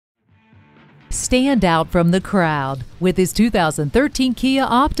Stand out from the crowd with this 2013 Kia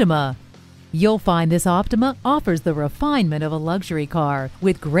Optima. You'll find this Optima offers the refinement of a luxury car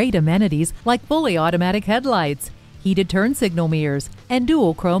with great amenities like fully automatic headlights, heated turn signal mirrors, and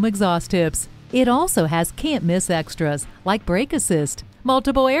dual chrome exhaust tips. It also has can't-miss extras like brake assist,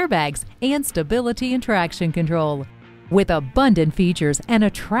 multiple airbags, and stability and traction control. With abundant features and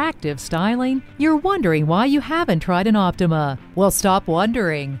attractive styling, you're wondering why you haven't tried an Optima. Well, stop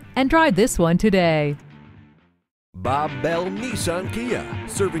wondering and try this one today. Bell Nissan Kia,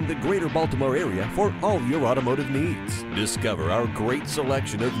 serving the greater Baltimore area for all your automotive needs. Discover our great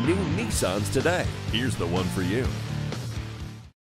selection of new Nissans today. Here's the one for you.